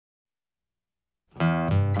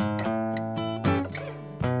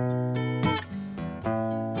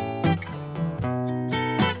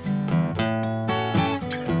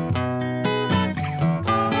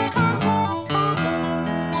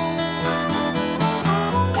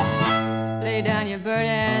lay down your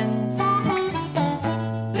burden,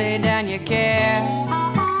 lay down your care.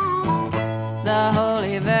 The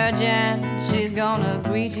Holy Virgin, she's gonna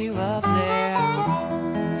greet you up there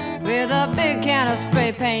with a big can of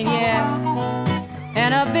spray paint, yeah,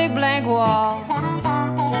 and a big blank wall.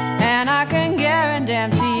 And I can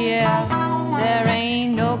guarantee, yeah, there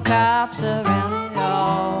ain't no cops around at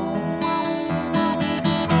all.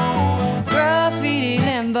 Graffiti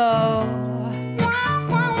limbo,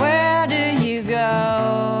 where do you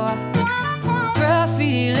go?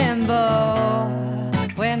 Graffiti limbo,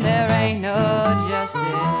 when there ain't no justice.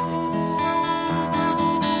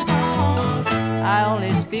 I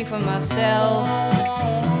only speak for myself,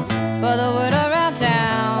 but the word around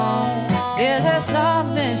town is there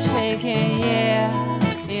something shaking, yeah,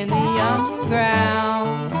 in the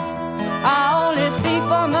underground. I only speak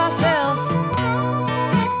for myself,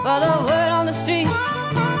 but the word on the street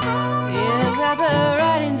is that the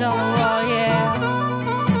writing's on the wall, yeah,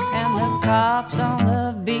 and the cops on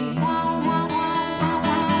the beat.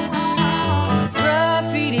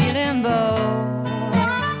 Graffiti limbo,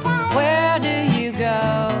 where do you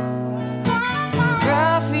go?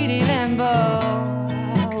 Graffiti limbo,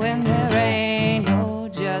 when there ain't no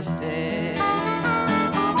justice.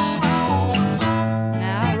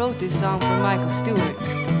 Now I wrote this song for Michael Stewart.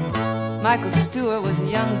 Michael Stewart was a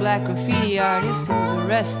young black graffiti artist who was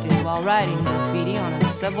arrested while writing graffiti on a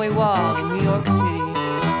subway wall in New York City.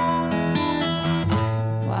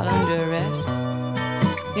 While under arrest,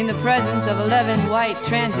 in the presence of 11 white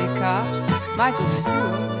transit cops, Michael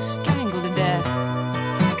Stewart was strangled to death.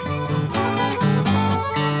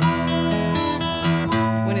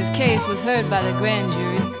 When his case was heard by the grand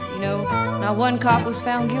jury, you know, not one cop was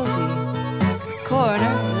found guilty. The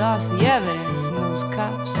coroner lost the evidence, and those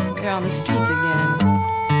cops, they're on the streets again.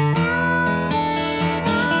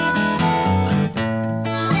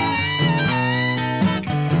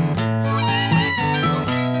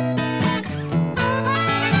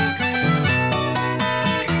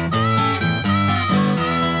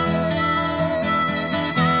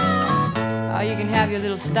 Oh, you can have your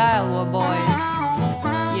little style war, boys.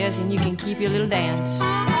 Yes, and you can keep your little dance.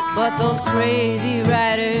 But those crazy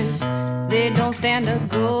writers, they don't stand a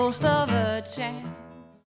ghost of a chance.